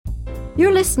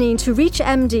You're listening to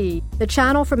ReachMD, the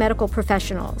channel for medical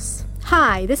professionals.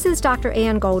 Hi, this is Dr.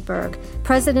 Ann Goldberg,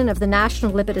 president of the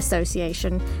National Lipid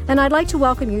Association, and I'd like to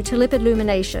welcome you to Lipid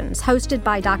Luminations, hosted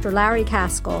by Dr. Larry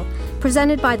Kaskel,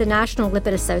 presented by the National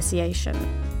Lipid Association.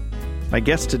 My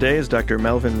guest today is Dr.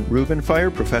 Melvin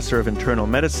Rubenfire, professor of internal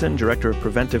medicine, director of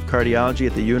preventive cardiology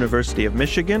at the University of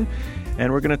Michigan,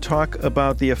 and we're going to talk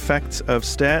about the effects of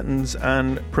statins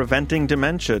on preventing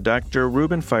dementia. Dr.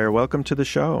 Rubenfire, welcome to the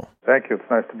show. Thank you. It's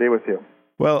nice to be with you.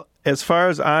 Well, as far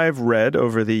as I've read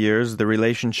over the years, the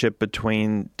relationship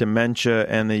between dementia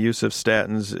and the use of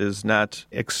statins is not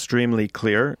extremely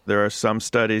clear. There are some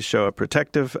studies show a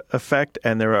protective effect,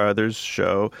 and there are others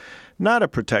show not a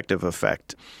protective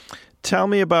effect. Tell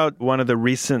me about one of the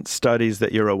recent studies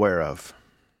that you're aware of.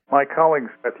 My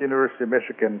colleagues at the University of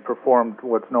Michigan performed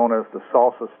what's known as the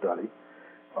SALSA study,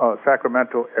 a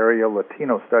Sacramento area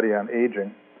Latino study on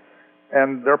aging.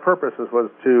 And their purposes was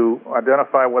to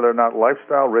identify whether or not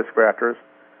lifestyle risk factors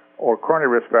or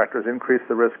coronary risk factors increase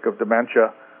the risk of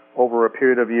dementia over a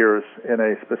period of years in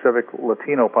a specific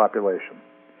Latino population.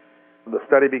 The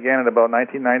study began in about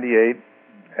 1998,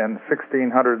 and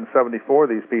 1,674 of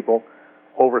these people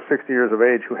over 60 years of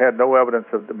age who had no evidence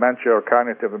of dementia or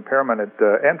cognitive impairment at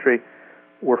entry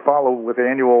were followed with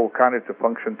annual cognitive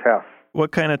function tests.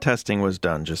 What kind of testing was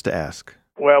done, just to ask?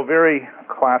 Well, very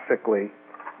classically,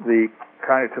 the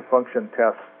cognitive function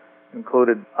tests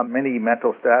included a mini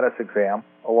mental status exam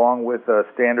along with a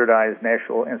standardized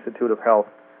National Institute of Health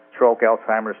stroke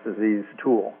Alzheimer's disease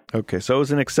tool. Okay, so it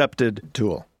was an accepted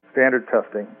tool. Standard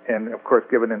testing, and of course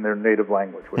given in their native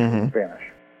language, which is Spanish.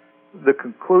 The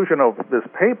conclusion of this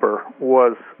paper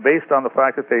was based on the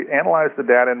fact that they analyzed the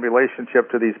data in relationship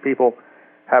to these people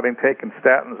having taken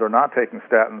statins or not taking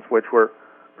statins, which were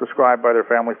prescribed by their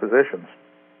family physicians.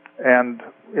 And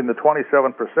in the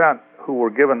 27% who were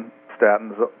given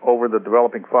statins over the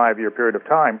developing 5-year period of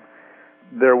time,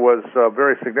 there was a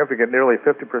very significant, nearly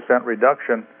 50%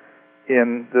 reduction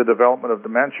in the development of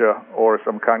dementia or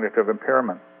some cognitive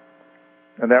impairment.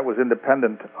 And that was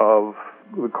independent of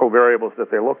the covariables that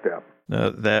they looked at.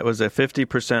 That was a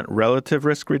 50% relative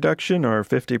risk reduction or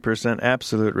 50%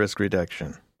 absolute risk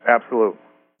reduction? Absolute.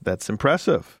 That's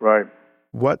impressive. Right.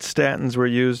 What statins were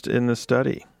used in the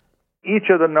study? Each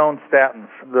of the known statins.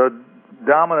 The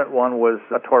dominant one was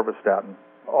atorvastatin.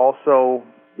 Also,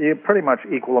 pretty much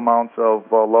equal amounts of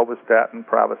lovastatin,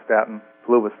 pravastatin,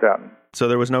 fluvastatin. So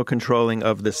there was no controlling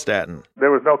of the statin?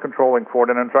 There was no controlling for it,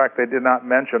 and in fact, they did not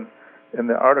mention in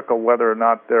the article whether or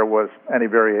not there was any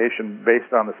variation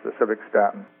based on the specific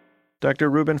statin.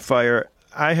 Dr. Rubenfire,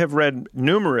 I have read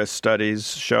numerous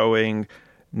studies showing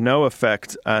no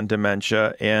effect on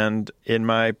dementia, and in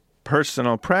my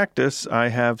personal practice, I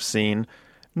have seen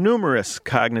numerous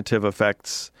cognitive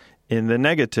effects in the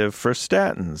negative for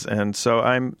statins, and so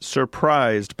I'm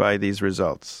surprised by these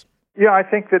results. Yeah, I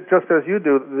think that just as you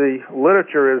do, the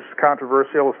literature is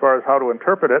controversial as far as how to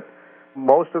interpret it.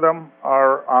 Most of them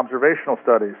are observational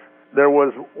studies. There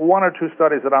was 1 or 2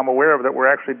 studies that I'm aware of that were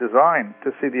actually designed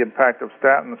to see the impact of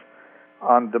statins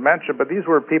on dementia, but these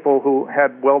were people who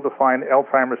had well-defined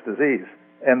Alzheimer's disease,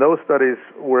 and those studies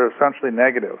were essentially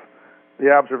negative.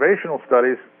 The observational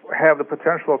studies have the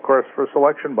potential, of course, for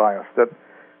selection bias, that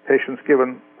patients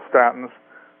given statins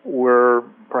were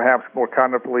perhaps more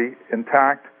cognitively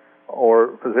intact,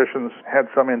 or physicians had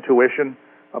some intuition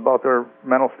about their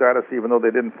mental status, even though they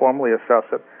didn't formally assess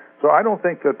it. So I don't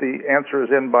think that the answer is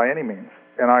in by any means.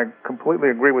 And I completely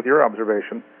agree with your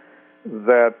observation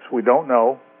that we don't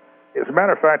know. As a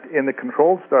matter of fact, in the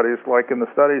controlled studies, like in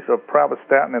the studies of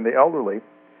pravastatin in the elderly,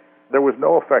 there was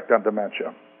no effect on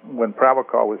dementia when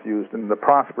Pravachol was used in the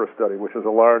PROSPER study, which is a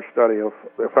large study of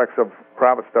the effects of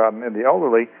pravastatin in the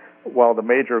elderly, while the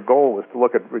major goal was to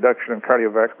look at reduction in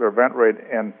cardiovascular event rate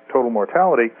and total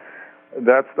mortality.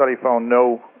 That study found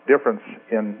no difference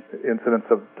in incidence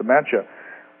of dementia.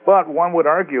 But one would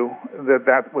argue that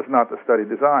that was not the study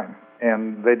design,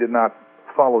 and they did not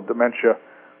follow dementia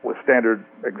with standard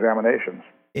examinations.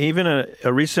 Even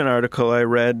a recent article I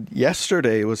read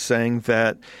yesterday was saying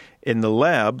that in the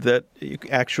lab that you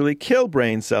actually kill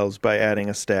brain cells by adding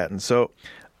a statin. So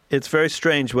it's very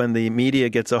strange when the media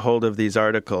gets a hold of these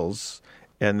articles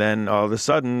and then all of a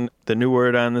sudden the new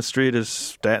word on the street is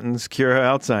statins cure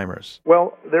Alzheimer's.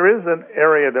 Well, there is an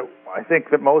area that I think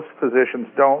that most physicians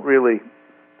don't really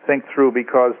think through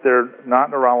because they're not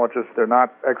neurologists, they're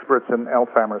not experts in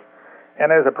Alzheimer's.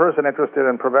 And as a person interested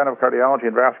in preventive cardiology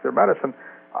and vascular medicine,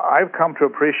 I've come to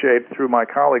appreciate through my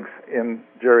colleagues in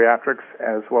geriatrics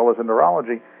as well as in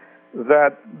neurology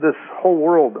that this whole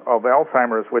world of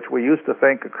Alzheimer's, which we used to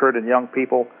think occurred in young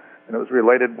people and it was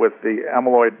related with the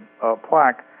amyloid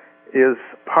plaque, is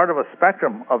part of a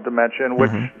spectrum of dementia in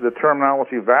which the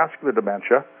terminology vascular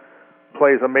dementia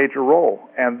plays a major role.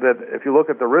 And that if you look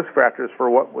at the risk factors for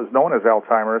what was known as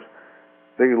Alzheimer's,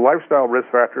 the lifestyle risk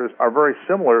factors are very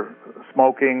similar: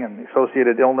 smoking and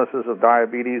associated illnesses of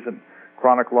diabetes and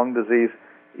chronic lung disease.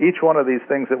 Each one of these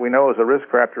things that we know is a risk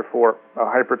factor for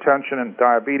hypertension and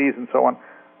diabetes and so on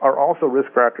are also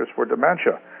risk factors for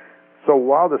dementia. So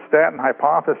while the statin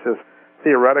hypothesis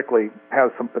theoretically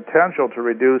has some potential to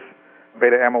reduce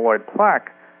beta amyloid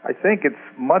plaque, I think it's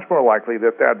much more likely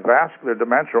that vascular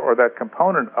dementia, or that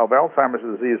component of Alzheimer's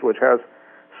disease which has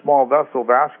small vessel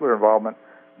vascular involvement,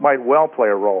 might well play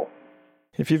a role.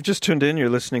 If you've just tuned in, you're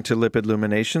listening to Lipid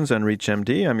Luminations on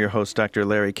ReachMD. I'm your host, Dr.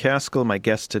 Larry Kaskel. My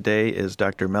guest today is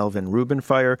Dr. Melvin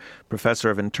Rubenfire, professor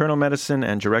of internal medicine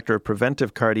and director of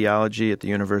preventive cardiology at the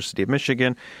University of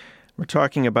Michigan. We're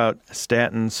talking about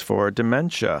statins for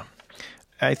dementia.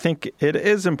 I think it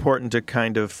is important to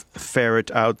kind of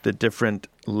ferret out the different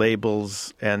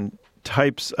labels and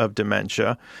types of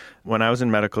dementia. When I was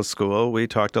in medical school, we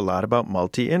talked a lot about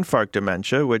multi-infarct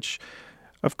dementia, which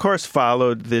of course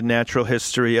followed the natural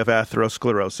history of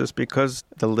atherosclerosis because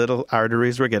the little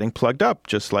arteries were getting plugged up,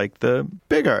 just like the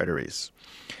big arteries.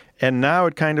 And now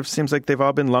it kind of seems like they've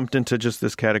all been lumped into just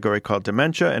this category called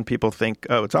dementia, and people think,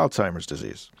 oh, it's Alzheimer's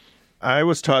disease. I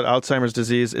was taught Alzheimer's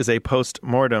disease is a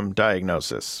post-mortem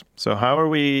diagnosis. So how are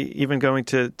we even going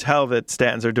to tell that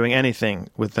statins are doing anything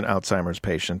with an Alzheimer's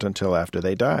patient until after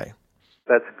they die?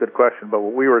 That's a good question, but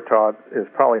what we were taught is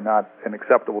probably not an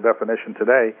acceptable definition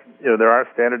today. There are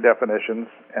standard definitions,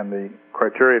 and the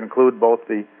criteria include both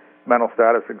the mental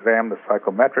status exam, the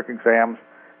psychometric exams,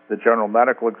 the general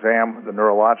medical exam, the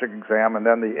neurologic exam, and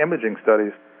then the imaging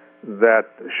studies that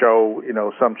show,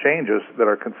 some changes that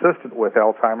are consistent with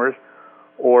Alzheimer's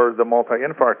or the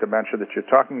multi-infarct dementia that you're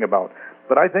talking about.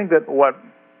 But I think that what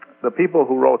the people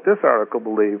who wrote this article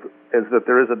believe is that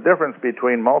there is a difference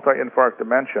between multi-infarct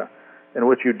dementia, in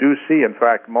which you do see, in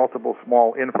fact, multiple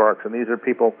small infarcts, and these are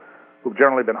people who've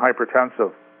generally been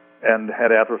hypertensive and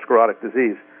had atherosclerotic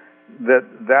disease,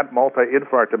 that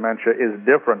multi-infarct dementia is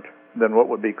different than what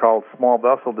would be called small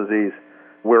vessel disease,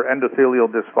 where endothelial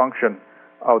dysfunction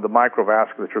of the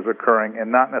microvasculature is occurring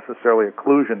and not necessarily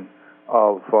occlusion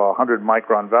of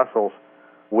 100-micron vessels,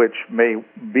 which may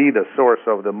be the source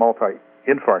of the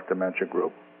multi-infarct dementia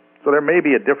group. So there may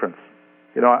be a difference.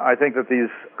 I think that these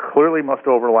clearly must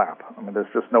overlap. There's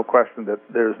just no question that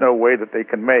there's no way that they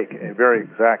can make a very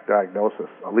exact diagnosis,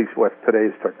 at least with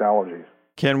today's technologies.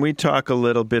 Can we talk a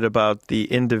little bit about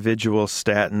the individual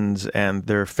statins and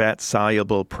their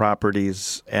fat-soluble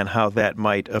properties and how that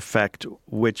might affect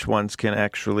which ones can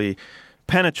actually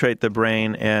penetrate the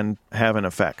brain and have an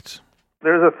effect?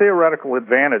 There's a theoretical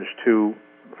advantage to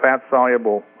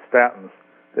fat-soluble statins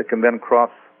that can then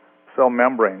cross cell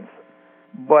membranes.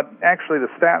 But actually, the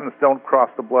statins don't cross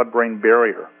the blood-brain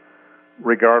barrier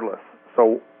regardless.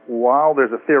 So while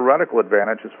there's a theoretical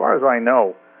advantage, as far as I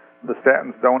know, the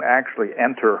statins don't actually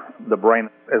enter the brain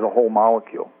as a whole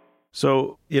molecule.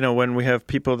 So, when we have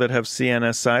people that have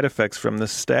CNS side effects from the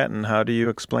statin, how do you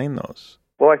explain those?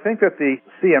 Well, I think that the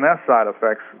CNS side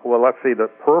effects, the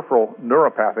peripheral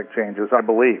neuropathic changes, I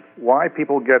believe. Why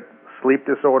people get sleep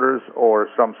disorders or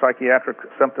some psychiatric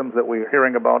symptoms that we're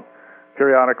hearing about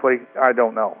periodically, I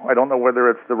don't know. I don't know whether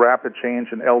it's the rapid change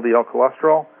in LDL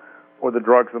cholesterol or the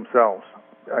drugs themselves.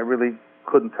 I really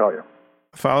couldn't tell you.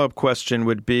 A follow-up question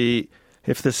would be,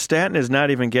 if the statin is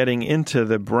not even getting into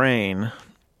the brain,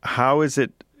 how is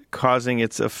it causing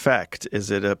its effect?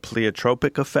 Is it a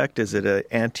pleiotropic effect? Is it an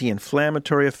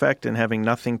anti-inflammatory effect and having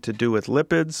nothing to do with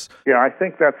lipids? Yeah, I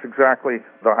think that's exactly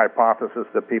the hypothesis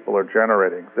that people are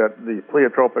generating, that the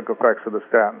pleiotropic effects of the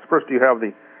statins. First, you have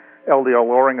the LDL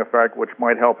lowering effect, which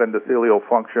might help endothelial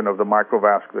function of the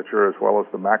microvasculature as well as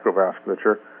the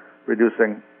macrovasculature,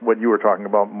 reducing what you were talking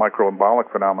about, microembolic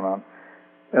phenomenon.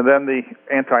 And then the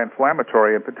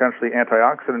anti-inflammatory and potentially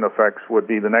antioxidant effects would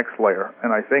be the next layer.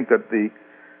 And I think that the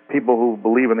people who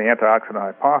believe in the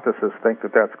antioxidant hypothesis think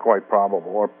that that's quite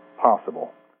probable or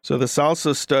possible. So the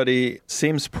SALSA study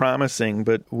seems promising,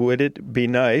 but would it be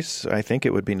nice, I think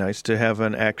it would be nice, to have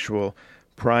an actual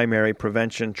primary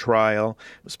prevention trial,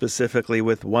 specifically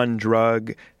with one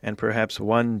drug and perhaps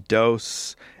one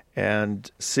dose,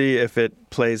 and see if it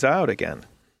plays out again?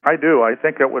 I do. I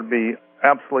think it would be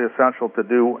absolutely essential to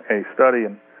do a study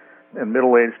in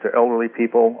middle-aged to elderly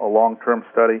people, a long-term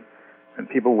study, and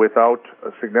people without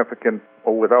a significant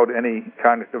or without any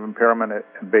cognitive impairment at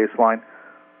baseline,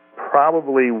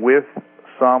 probably with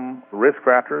some risk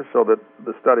factors so that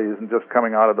the study isn't just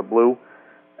coming out of the blue,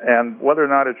 and whether or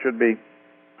not it should be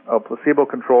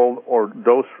placebo-controlled or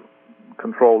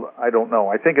controlled, I don't know.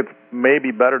 I think it's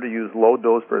maybe better to use low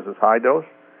dose versus high dose,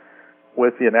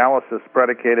 with the analysis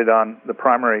predicated on the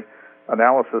primary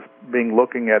analysis being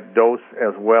looking at dose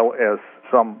as well as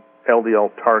some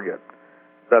LDL target.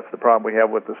 That's the problem we have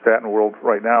with the statin world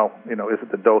right now. Is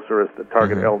it the dose or is it the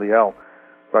target LDL?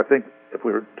 So I think if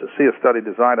we were to see a study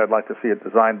designed, I'd like to see it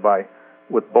designed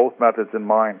with both methods in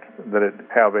mind, that it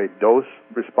have a dose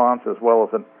response as well as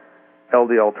an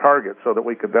LDL target, so that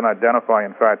we could then identify,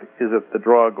 in fact, is it the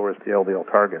drug or is it the LDL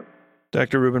target?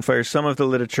 Dr. Rubenfeier, some of the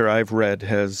literature I've read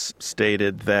has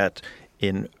stated that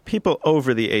in people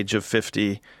over the age of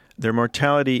 50, their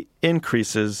mortality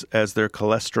increases as their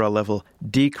cholesterol level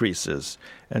decreases.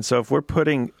 And so if we're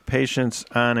putting patients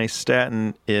on a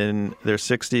statin in their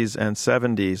 60s and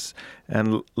 70s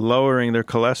and lowering their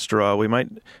cholesterol, we might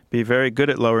be very good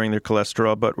at lowering their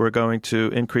cholesterol, but we're going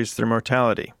to increase their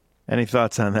mortality. Any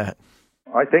thoughts on that?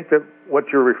 I think that what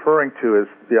you're referring to is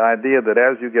the idea that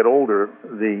as you get older,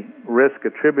 the risk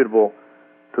attributable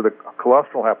to the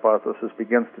cholesterol hypothesis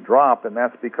begins to drop, and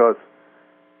that's because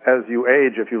as you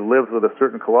age, if you lived with a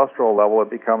certain cholesterol level, it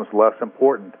becomes less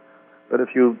important. But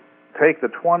if you take the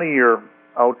 20-year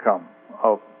outcome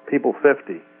of people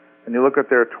 50, and you look at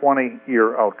their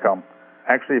 20-year outcome,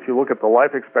 actually, if you look at the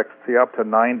life expectancy up to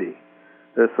 90,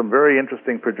 there's some very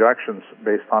interesting projections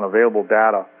based on available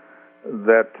data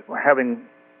that having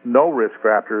no risk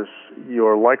factors,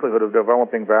 your likelihood of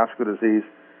developing vascular disease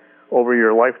over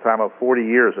your lifetime of 40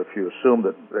 years, if you assume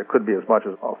that there could be as much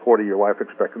as a 40-year life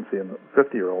expectancy in the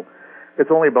 50-year-old,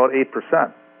 it's only about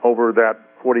 8% over that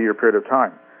 40-year period of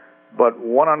time. But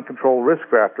one uncontrolled risk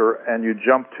factor, and you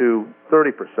jump to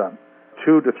 30%.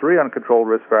 2 to 3 uncontrolled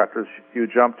risk factors, you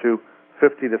jump to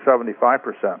 50 to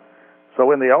 75%.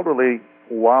 So in the elderly,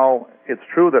 while it's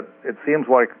true that it seems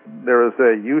like there is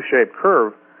a U-shaped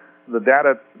curve, the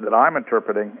data that I'm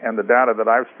interpreting and the data that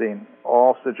I've seen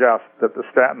all suggest that the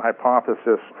statin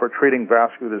hypothesis for treating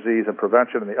vascular disease and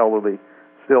prevention in the elderly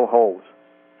still holds.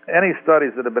 Any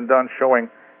studies that have been done showing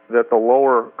that the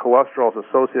lower cholesterol is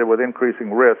associated with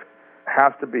increasing risk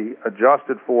has to be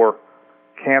adjusted for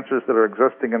cancers that are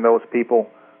existing in those people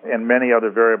and many other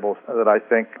variables that I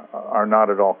think are not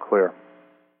at all clear.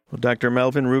 Well, Dr.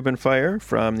 Melvin Rubenfeier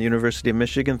from the University of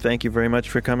Michigan, thank you very much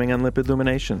for coming on Lipid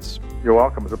Luminations. You're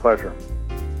welcome. It's a pleasure.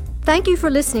 Thank you for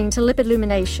listening to Lipid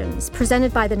Luminations,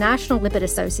 presented by the National Lipid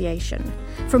Association.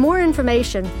 For more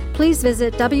information, please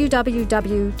visit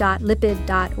www.lipid.org.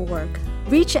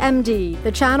 ReachMD,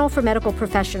 the channel for medical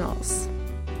professionals.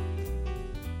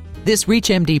 This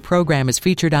ReachMD program is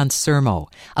featured on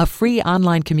Sermo, a free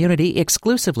online community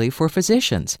exclusively for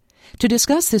physicians. To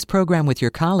discuss this program with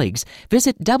your colleagues,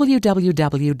 visit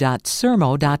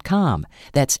www.sermo.com.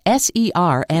 That's SERMO.com.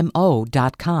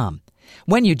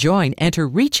 When you join, enter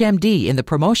ReachMD in the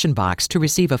promotion box to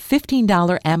receive a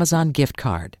 $15 Amazon gift card.